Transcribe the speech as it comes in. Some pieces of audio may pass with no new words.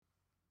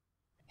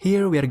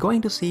Here we are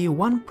going to see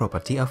one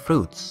property of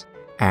roots.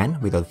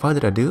 And without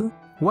further ado,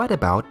 what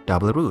about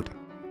double root?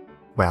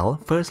 Well,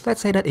 first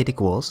let's say that it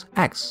equals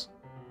x.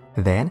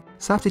 Then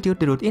substitute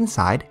the root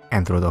inside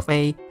nth root of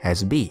a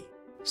as b.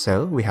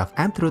 So we have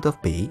nth root of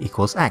b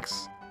equals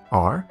x,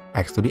 or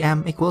x to the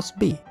m equals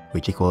b,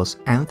 which equals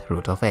nth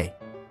root of a.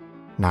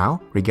 Now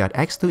regard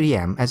x to the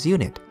m as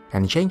unit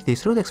and change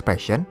this root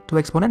expression to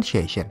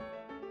exponentiation.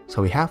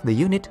 So we have the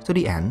unit to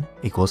the n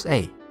equals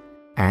a.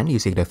 And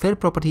using the third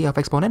property of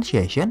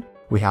exponentiation,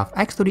 we have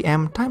x to the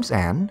m times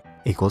n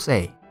equals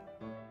a.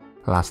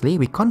 Lastly,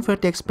 we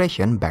convert the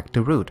expression back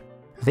to root,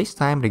 this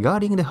time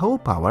regarding the whole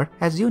power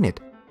as unit.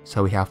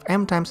 So we have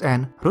m times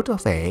n root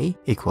of a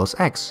equals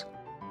x.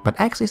 But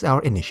x is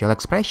our initial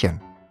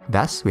expression.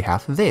 Thus, we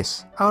have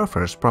this, our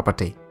first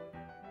property.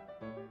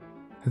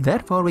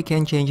 Therefore, we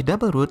can change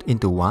double root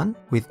into 1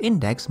 with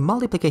index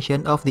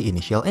multiplication of the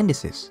initial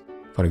indices.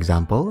 For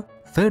example,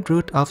 third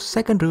root of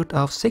second root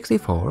of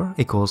 64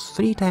 equals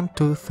 3 times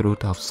 2th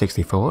root of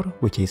 64,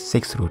 which is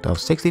 6th root of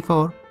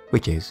 64,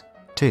 which is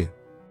 2.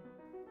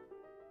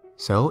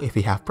 So, if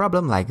we have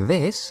problem like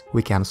this,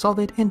 we can solve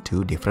it in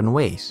two different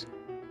ways.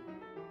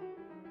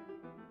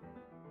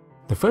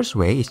 The first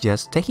way is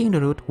just taking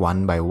the root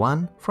one by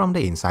one from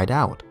the inside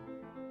out.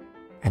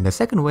 And the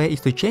second way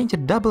is to change a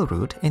double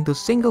root into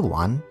single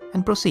one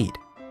and proceed.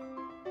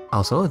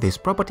 Also, this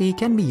property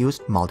can be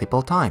used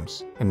multiple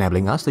times,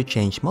 enabling us to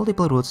change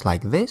multiple roots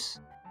like this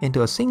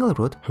into a single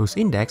root whose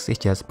index is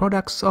just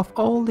products of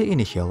all the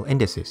initial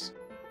indices.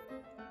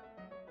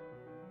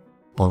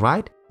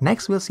 Alright,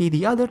 next we'll see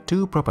the other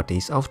two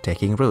properties of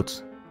taking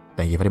roots.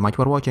 Thank you very much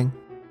for watching.